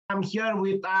I'm here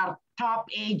with our top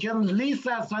agent,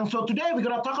 Lisa. And so today we're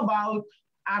going to talk about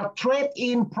our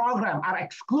trade-in program, our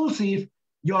exclusive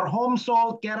Your Home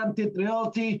Sold Guaranteed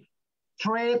Realty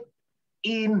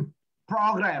trade-in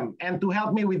program. And to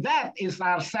help me with that is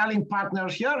our selling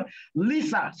partners here,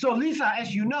 Lisa. So Lisa,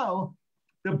 as you know,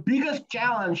 the biggest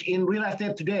challenge in real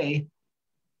estate today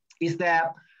is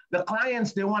that the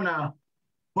clients, they want to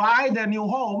buy their new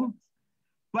home,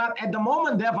 but at the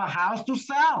moment they have a house to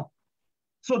sell.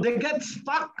 So they get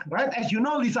stuck, right? As you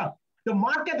know, Lisa, the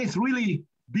market is really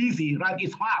busy, right?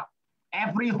 It's hot.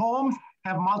 Every home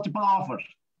have multiple offers.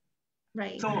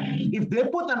 Right. So if they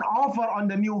put an offer on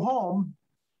the new home,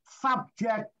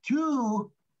 subject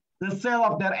to the sale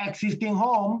of their existing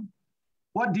home,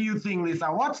 what do you think, Lisa?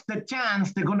 What's the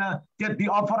chance they're gonna get the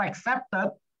offer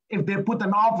accepted if they put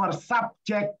an offer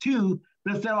subject to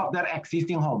the sale of their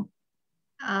existing home?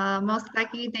 Most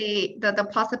likely the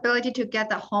possibility to get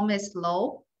the home is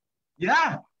low.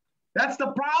 Yeah, that's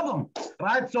the problem,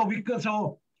 right? So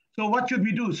what should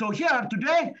we do? So here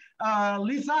today,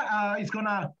 Lisa is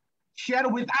gonna share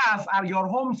with us our Your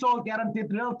Home Sold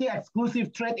Guaranteed Realty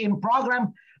exclusive trade-in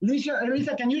program.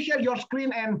 Lisa, can you share your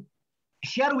screen and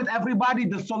share with everybody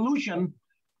the solution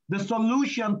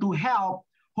to help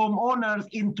homeowners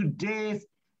in today's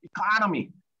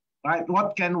economy, right?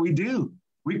 What can we do?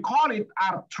 We call it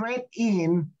our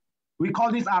trade-in. We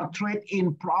call this our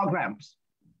trade-in programs.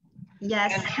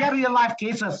 Yes. And share real life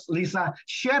cases, Lisa.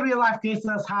 Share real life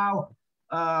cases how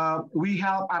we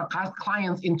help our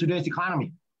clients in today's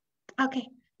economy. Okay.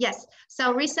 Yes.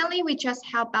 So recently we just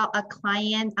helped out a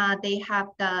client. They have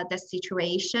the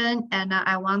situation, and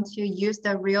I want to use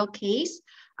the real case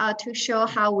to show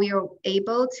how we are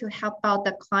able to help out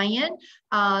the client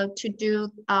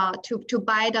to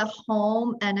buy the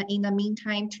home, and in the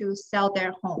meantime to sell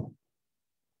their home.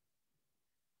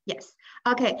 Yes.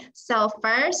 Okay. So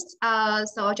first,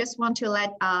 so I just want to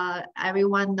let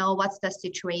everyone know what's the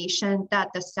situation that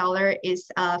the seller is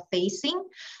facing.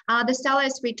 The seller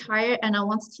is retired and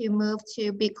wants to move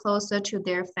to be closer to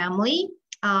their family,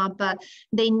 but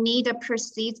they need the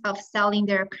proceeds of selling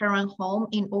their current home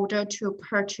in order to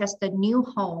purchase the new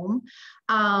home.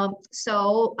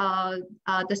 So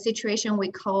the situation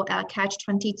we call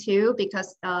catch-22,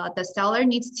 because the seller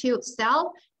needs to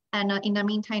sell and in the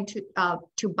meantime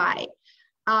to buy.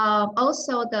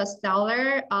 Also, the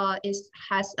seller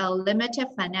has a limited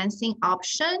financing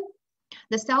option.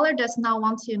 The seller does not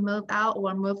want to move out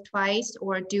or move twice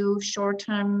or do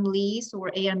short-term lease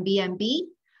or Airbnb.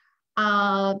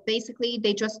 Basically,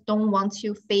 they just don't want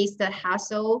to face the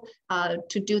hassle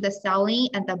to do the selling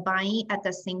and the buying at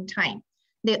the same time.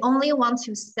 They only want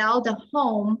to sell the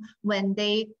home when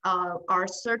they are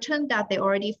certain that they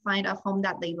already find a home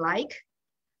that they like.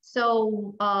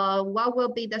 So what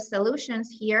will be the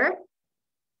solutions here?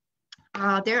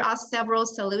 There are several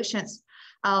solutions.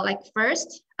 Like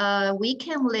first, we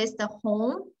can list the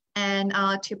home and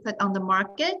to put on the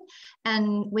market,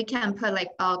 and we can put like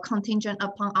a contingent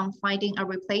upon finding a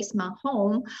replacement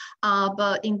home.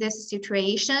 But in this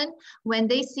situation, when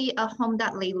they see a home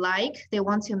that they like, they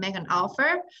want to make an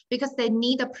offer because they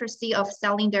need the proceed of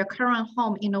selling their current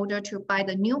home in order to buy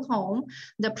the new home.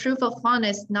 The proof of fund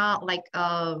is not like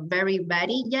very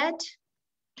ready yet.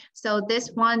 So this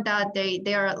one that they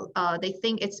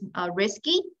think it's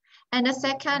risky. And the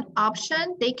second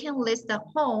option, they can list the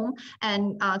home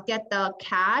and get the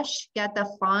cash, get the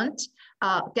fund,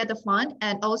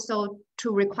 and also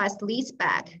to request lease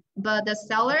back. But the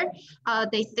seller,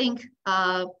 they think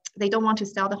they don't want to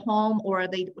sell the home, or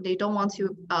they don't want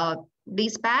to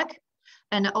lease back.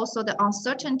 And also the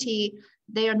uncertainty,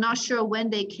 they are not sure when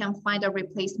they can find a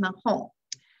replacement home.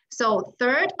 So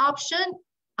third option,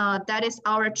 that is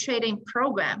our trading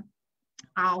program.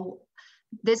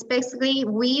 This basically,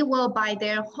 we will buy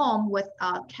their home with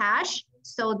cash,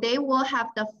 so they will have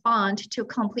the fund to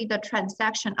complete the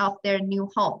transaction of their new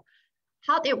home.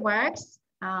 How it works,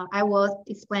 I will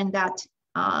explain that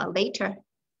later.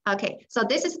 Okay, so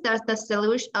this is the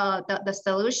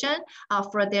solution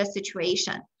for their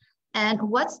situation. And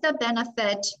what's the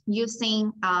benefit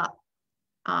using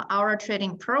our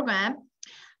trading program?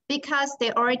 Because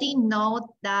they already know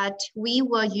that we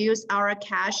will use our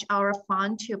cash, our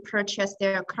fund to purchase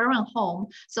their current home.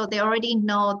 So they already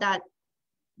know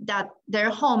that their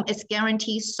home is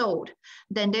guaranteed sold.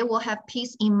 Then they will have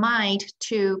peace in mind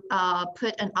to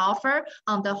put an offer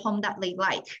on the home that they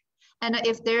like. And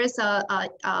if there's a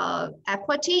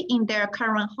equity in their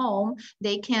current home,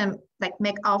 they can like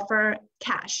make offer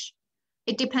cash.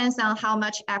 It depends on how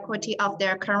much equity of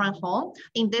their current home.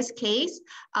 In this case,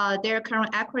 their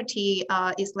current equity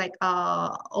is like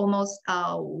almost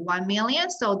 1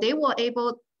 million. So they will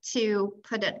able to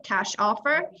put a cash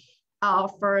offer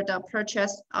for the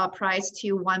purchase price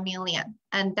to 1 million.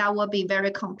 And that will be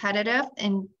very competitive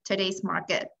in today's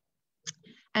market.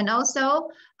 And also,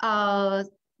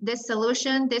 this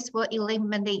solution, this will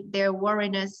eliminate their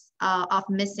worriness of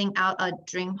missing out a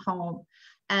dream home.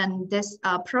 And this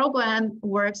program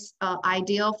works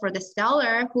ideal for the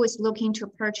seller who is looking to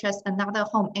purchase another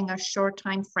home in a short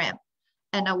time frame,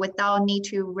 and without need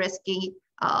to risky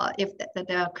if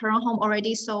the current home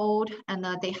already sold and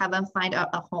they haven't found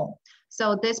a home.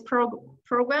 So this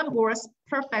program works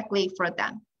perfectly for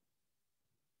them.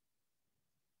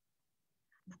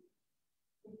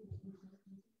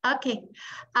 Okay,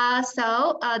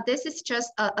 so this is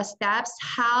just a steps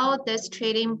how this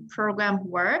trading program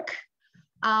work.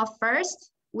 First,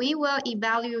 we will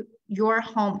evaluate your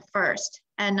home first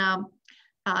and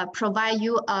provide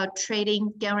you a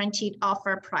trading guaranteed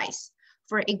offer price.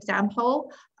 For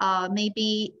example,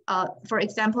 if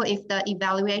the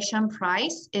evaluation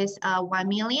price is 1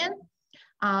 million,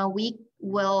 we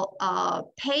will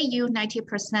pay you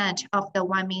 90% of the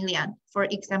 1 million. For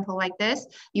example, like this,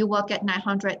 you will get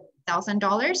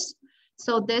 $900,000.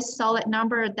 So this solid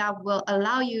number that will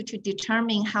allow you to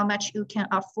determine how much you can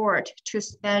afford to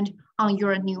spend on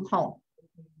your new home.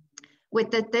 With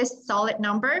this solid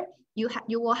number, you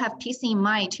will have peace in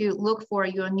mind to look for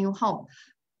your new home.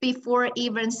 Before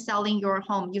even selling your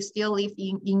home, you still live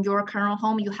in your current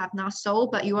home, you have not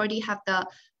sold, but you already have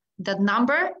the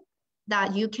number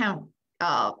that you can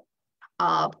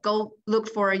go look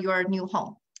for your new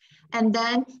home. And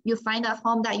then you find a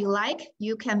home that you like,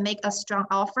 you can make a strong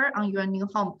offer on your new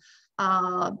home.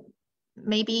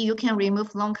 Maybe you can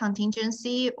remove loan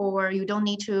contingency, or you don't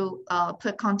need to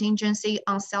put contingency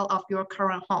on sale of your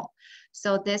current home.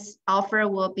 So this offer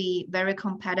will be very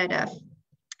competitive.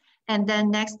 And then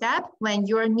next step, when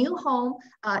your new home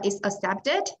is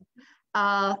accepted,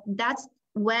 that's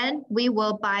when we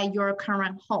will buy your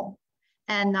current home.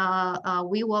 And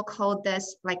we will call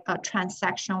this like a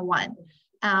transaction one.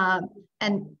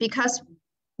 And because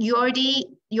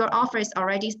your offer is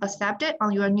already accepted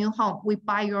on your new home, we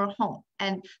buy your home,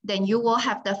 and then you will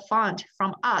have the fund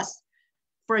from us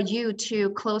for you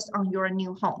to close on your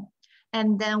new home.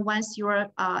 And then once your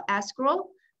escrow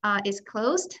is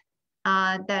closed,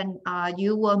 then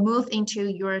you will move into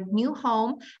your new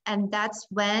home, and that's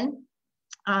when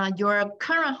your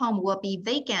current home will be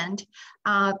vacant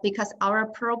because our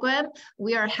program,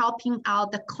 we are helping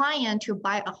out the client to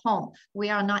buy a home. We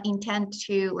are not intend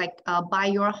to buy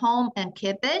your home and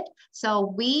keep it.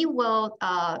 So we will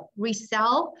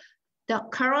resell the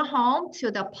current home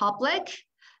to the public.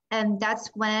 And that's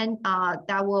when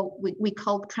we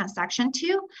call transaction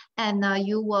 2, and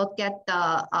you will get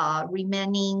the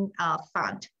remaining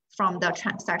fund from the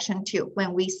transaction 2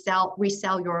 when we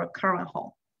resell your current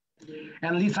home.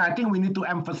 And Lisa, I think we need to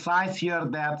emphasize here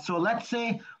that, so let's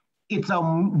say it's a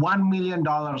 $1 million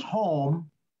home,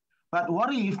 but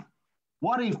what if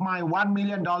my $1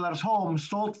 million home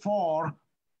sold for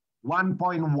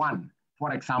 1.1,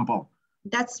 for example?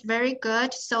 That's very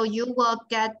good. So you will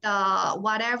get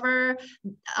whatever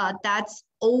that's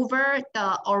over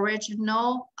the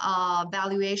original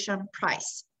valuation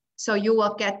price. So you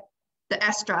will get the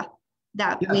extra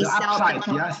that we sell. Upside,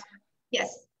 yes.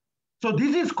 Yes. So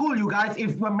this is cool, you guys.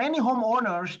 If many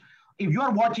homeowners, if you are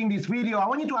watching this video, I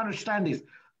want you to understand this.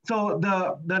 So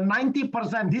the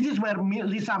 90%, this is where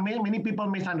Lisa, many people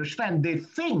misunderstand. They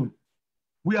think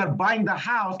we are buying the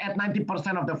house at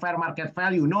 90% of the fair market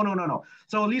value. No.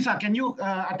 So Lisa, can you,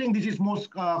 I think this is most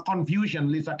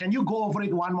confusion, Lisa. Can you go over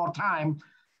it one more time?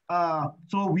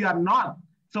 So we are not,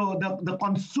 so the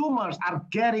consumers are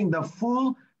getting the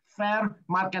full fair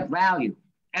market value.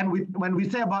 And when we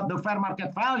say about the fair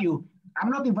market value, I'm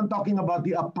not even talking about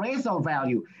the appraisal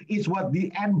value. It's what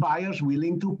the end buyer's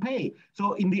willing to pay.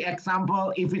 So in the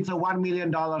example, if it's a $1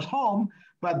 million home,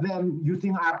 but then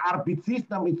using our RP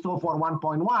system, it's sold for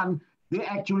 1.1, they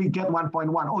actually get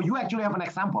 1.1. Oh, you actually have an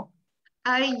example?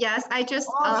 Yes, I just...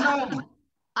 Awesome.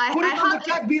 Put it on the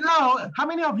chat below. How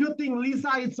many of you think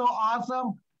Lisa is so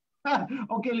awesome?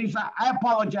 Okay, Lisa, I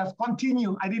apologize.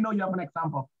 Continue. I didn't know you have an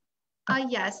example.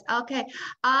 Yes, okay.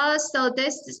 So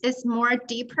this is more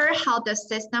deeper how the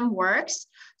system works.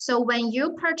 So when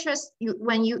you purchase,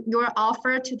 your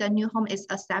offer to the new home is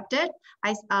accepted,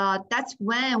 that's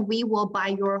when we will buy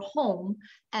your home,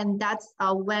 and that's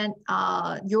when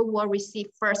you will receive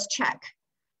first check.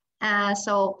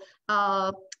 So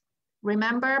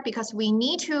remember, because we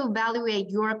need to evaluate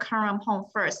your current home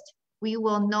first, we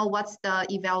will know what's the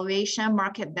evaluation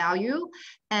market value,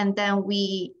 and then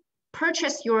we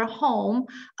purchase your home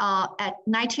at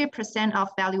 90% of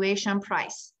valuation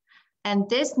price. And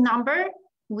this number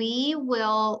we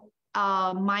will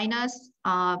minus,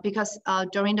 because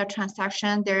during the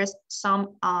transaction, there's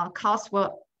some costs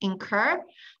will incur.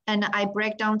 And I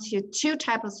break down to two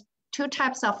types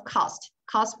of cost,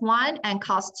 cost one and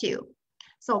cost two.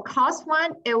 So cost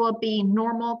one, it will be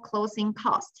normal closing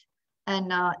cost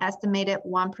and estimated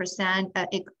 1%.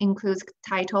 It includes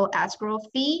title escrow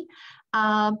fee.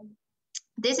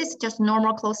 This is just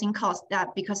normal closing cost,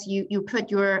 that because you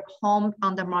put your home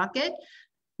on the market,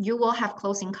 you will have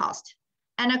closing cost.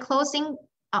 And a closing,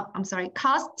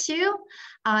 cost two,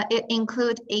 it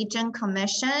includes agent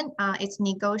commission. It's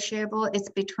negotiable. It's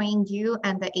between you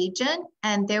and the agent,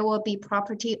 and there will be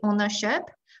property ownership.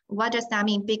 What does that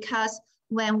mean? Because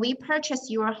when we purchase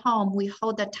your home, we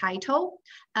hold the title.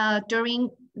 During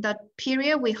the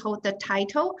period we hold the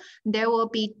title, there will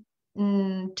be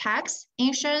tax,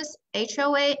 insurance,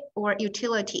 HOA, or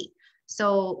utility.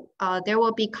 So there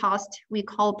will be cost we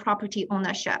call property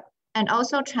ownership, and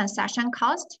also transaction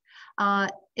cost.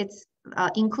 It's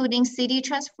including city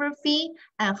transfer fee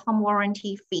and home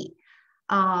warranty fee.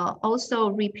 Also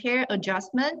repair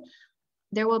adjustment.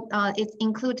 There will it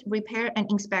include repair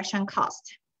and inspection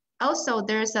cost. Also,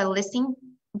 there's a listing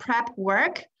prep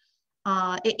work.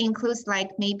 It includes like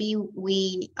maybe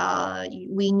we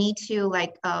need to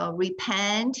like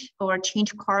repaint or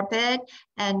change carpet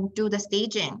and do the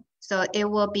staging. So it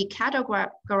will be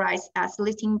categorized as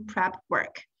listing prep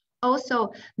work.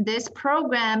 Also, this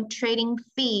program trading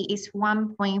fee is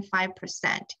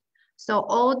 1.5%. So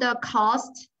all the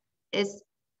cost is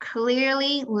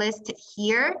clearly listed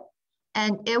here,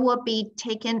 and it will be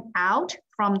taken out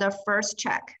from the first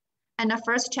check. And the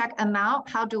first check amount,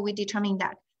 how do we determine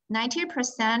that?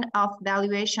 90% of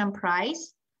valuation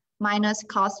price minus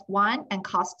cost one and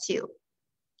cost two.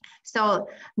 So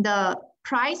the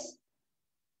price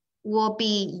will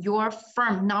be your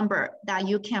firm number that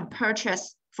you can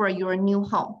purchase for your new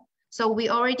home. So we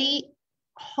already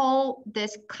hold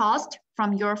this cost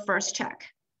from your first check,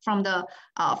 from the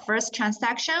first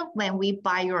transaction when we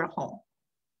buy your home.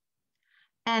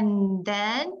 And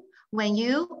then when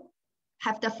you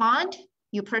have the fund,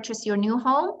 you purchase your new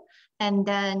home, and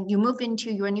then you move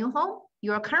into your new home,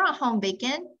 your current home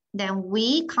vacant, then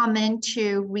we come in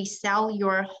to resell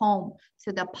your home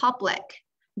to the public.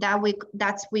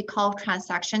 That's we call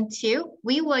transaction two.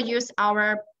 We will use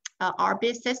our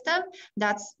RBID system.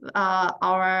 That's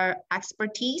our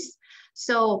expertise.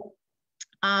 So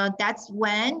that's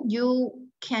when you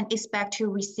can expect to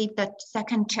receive the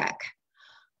second check.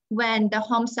 When the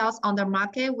home sells on the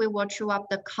market, we will true up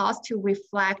the cost to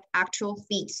reflect actual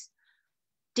fees.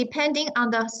 Depending on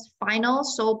the final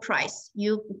sold price,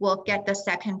 you will get the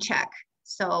second check.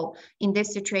 So in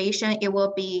this situation, it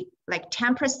will be like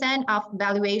 10% of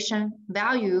valuation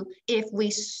value if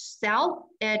we sell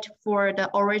it for the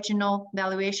original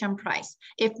valuation price.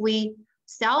 If we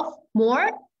sell more,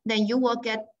 then you will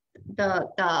get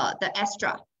the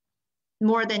extra,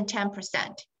 more than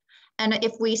 10%. And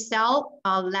if we sell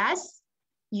less,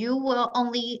 you will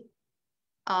only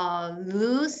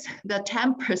lose the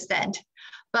 10%,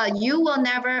 but you will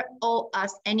never owe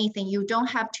us anything. You don't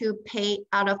have to pay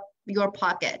out of your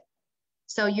pocket.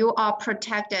 So you are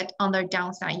protected on the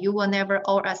downside. You will never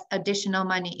owe us additional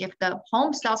money if the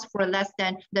home sells for less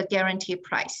than the guaranteed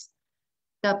price,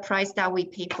 the price that we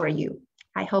pay for you.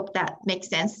 I hope that makes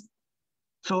sense.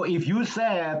 So if you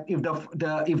said if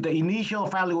the initial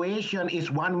valuation is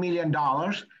 $1 million,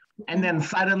 and then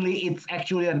suddenly it's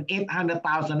actually an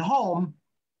 800,000 home,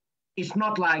 it's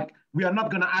not like we are not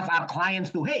going to ask our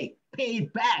clients to, hey, pay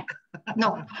it back.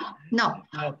 No.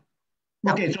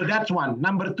 Okay, so that's one.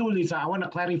 Number two, Lisa, I want to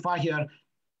clarify here.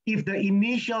 If the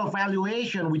initial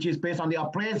valuation, which is based on the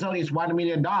appraisal, is $1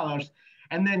 million,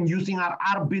 and then using our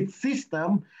RBID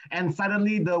system, and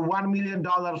suddenly the $1 million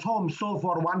home sold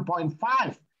for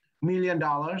 $1.5 million.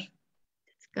 That's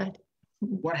good.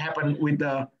 What happened with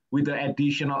the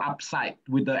additional upside,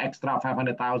 with the extra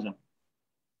 500,000?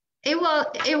 It will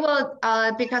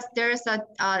because there's a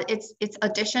it's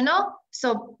additional.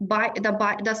 So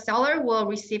the seller will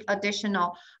receive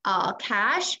additional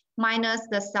cash minus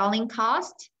the selling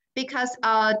cost, because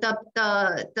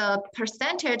the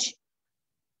percentage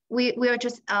we will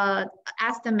just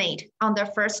estimate on the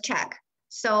first check.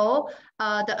 So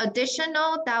the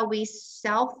additional that we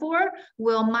sell for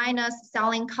will minus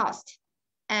selling cost,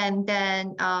 and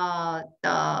then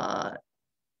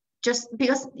just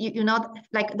because you know,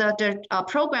 like the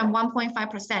program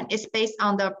 1.5% is based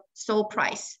on the sold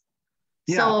price.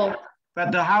 Yeah. So,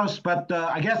 but the house,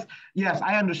 I guess, yes,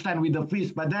 I understand with the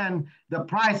fees, but then the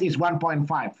price is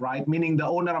 1.5, right? Meaning the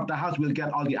owner of the house will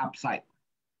get all the upside.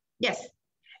 Yes.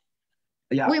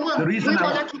 Yeah. We will. The reason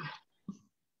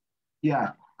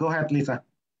yeah. Go ahead, Lisa.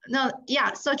 No,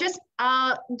 yeah, so just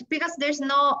because there's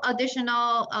no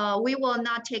additional, we will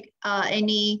not take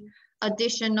any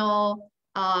additional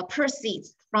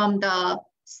proceeds from the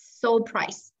sold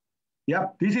price.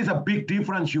 Yep, this is a big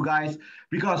difference, you guys,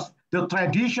 because the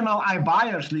traditional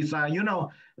iBuyers, Lisa, you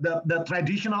know, the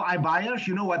traditional iBuyers,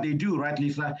 you know what they do, right,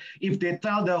 Lisa? If they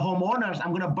tell the homeowners,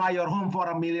 I'm going to buy your home for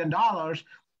 $1 million,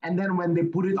 and then when they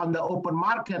put it on the open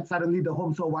market, suddenly the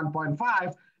home sold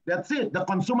 1.5, that's it. The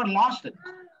consumer lost it,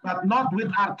 but not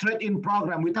with our trade-in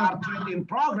program. With our trade-in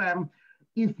program,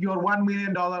 if your $1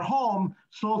 million home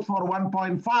sold for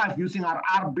 1.5 using our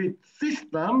RBIT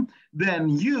system, then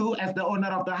you, as the owner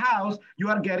of the house, you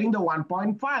are getting the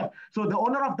 1.5. So the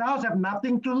owner of the house have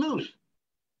nothing to lose.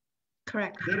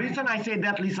 Correct. The reason I say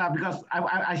that, Lisa, because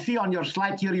I see on your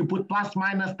slide here, you put plus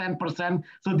minus 10%.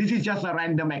 So this is just a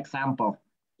random example.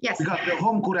 Yes. Because the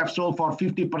home could have sold for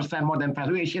 50% more than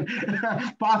valuation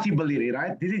possibility,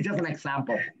 right? This is just an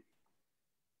example.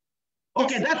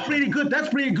 Okay, yes. That's pretty good. That's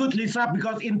pretty good, Lisa,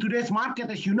 because in today's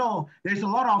market, as you know, there's a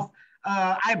lot of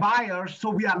iBuyers, so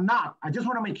we are not. I just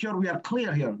want to make sure we are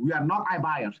clear here. We are not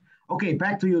iBuyers. Okay,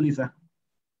 back to you, Lisa.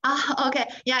 Okay,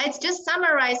 yeah, it's just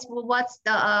summarize what's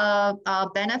the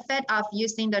benefit of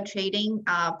using the trading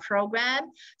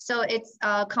program. So it's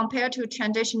compared to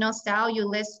traditional style, you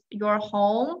list your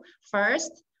home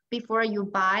first before you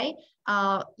buy.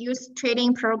 Use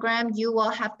trading program, you will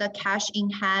have the cash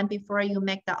in hand before you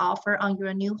make the offer on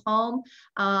your new home.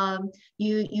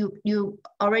 You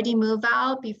already move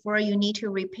out before you need to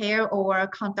repair or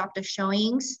conduct the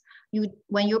showings.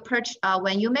 When you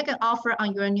make an offer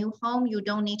on your new home, you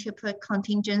don't need to put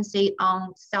contingency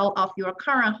on sale of your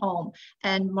current home.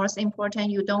 And most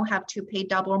important, you don't have to pay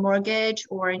double mortgage,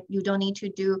 or you don't need to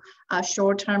do a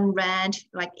short-term rent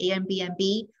like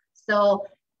Airbnb. So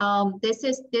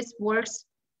this works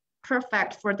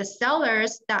perfect for the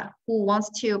sellers who wants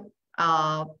to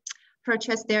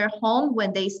purchase their home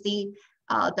when they see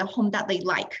the home that they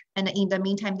like, and in the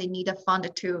meantime they need a fund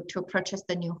to purchase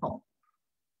the new home.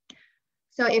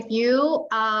 So if you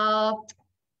are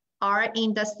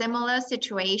in the similar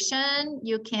situation,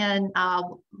 you can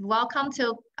welcome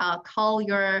to call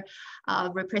your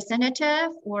representative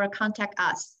or contact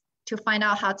us to find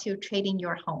out how to trade in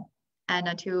your home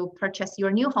and to purchase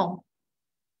your new home.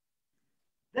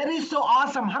 That is so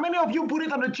awesome. How many of you put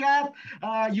it on the chat?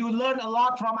 You learned a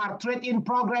lot from our trade-in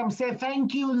program. Say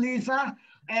thank you, Lisa.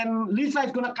 And Lisa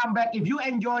is going to come back. If you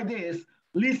enjoy this,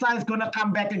 Lisa is going to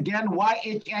come back again.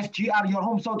 YHSGR, your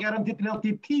home sold guaranteed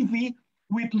realty TV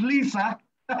with Lisa.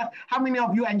 How many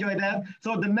of you enjoyed that?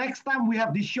 So the next time we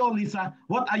have this show, Lisa,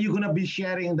 what are you going to be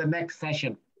sharing in the next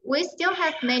session? We still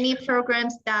have many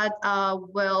programs that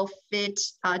will fit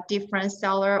different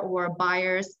seller or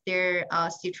buyers, their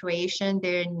situation,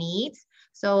 their needs.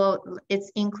 So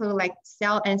it's include like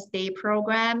sell and stay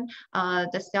program.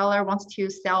 The seller wants to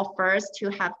sell first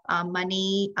to have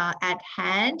money at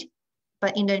hand,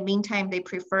 but in the meantime, they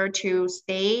prefer to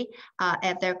stay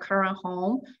at their current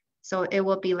home. So it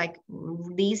will be like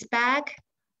lease back,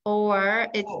 or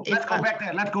let's go back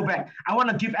there. Let's go back. I want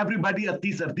to give everybody a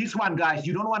teaser. This one, guys,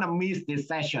 you don't want to miss this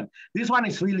session. This one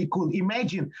is really cool.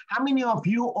 Imagine how many of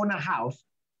you own a house,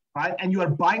 right? And you are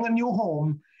buying a new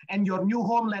home, and your new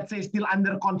home, let's say, is still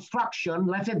under construction.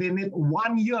 Let's say they need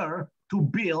 1 year to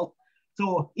build.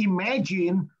 So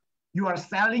imagine you are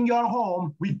selling your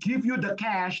home. We give you the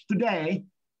cash today.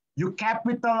 You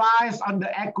capitalize on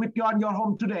the equity on your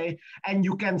home today, and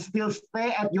you can still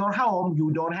stay at your home.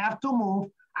 You don't have to move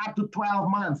up to 12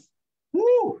 months.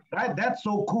 Woo, right? That's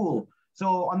so cool.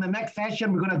 So on the next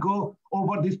session, we're going to go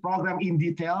over this program in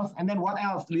details. And then what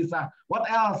else, Lisa?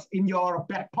 What else in your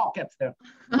back pockets there?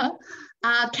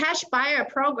 Cash buyer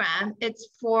program. It's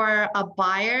for a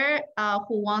buyer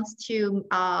who wants to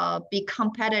be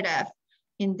competitive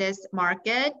in this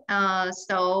market.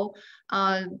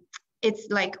 It's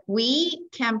like we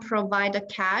can provide the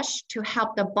cash to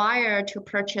help the buyer to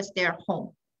purchase their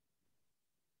home.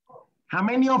 How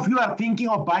many of you are thinking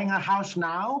of buying a house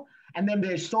now, and then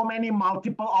there's so many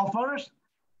multiple offers?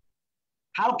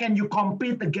 How can you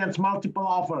compete against multiple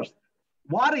offers?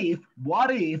 What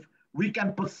if we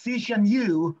can position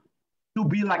you to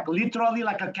be like literally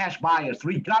like a cash buyer,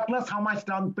 regardless how much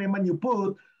down payment you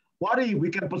put? What if we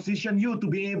can position you to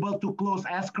be able to close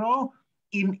escrow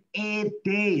in 8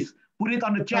 days? Put it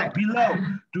on the chat below.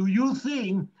 Do you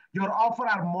think your offer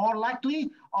are more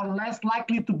likely or less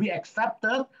likely to be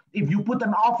accepted if you put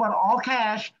an offer all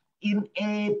cash in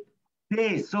 8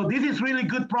 days? So this is really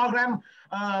good program.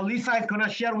 Lisa is gonna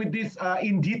share with this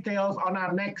in details on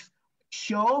our next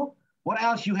show. What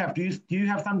else you have? Do you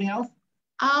have something else?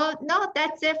 No,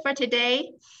 that's it for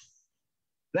today.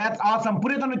 That's awesome.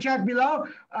 Put it on the chat below.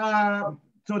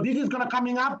 So this is gonna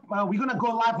coming up. We're gonna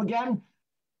go live again.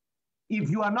 If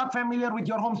you are not familiar with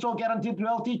Your Home Sold Guaranteed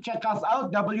Realty, check us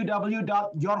out,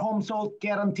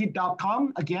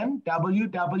 www.yourhomesoldguaranteed.com. Again,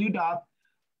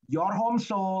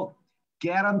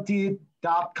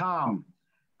 www.yourhomesoldguaranteed.com.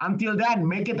 Until then,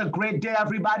 make it a great day,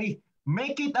 everybody.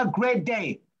 Make it a great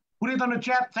day. Put it on the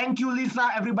chat. Thank you, Lisa.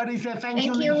 Everybody say thank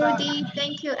you, Lisa. Rudy.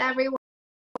 Thank you, everyone.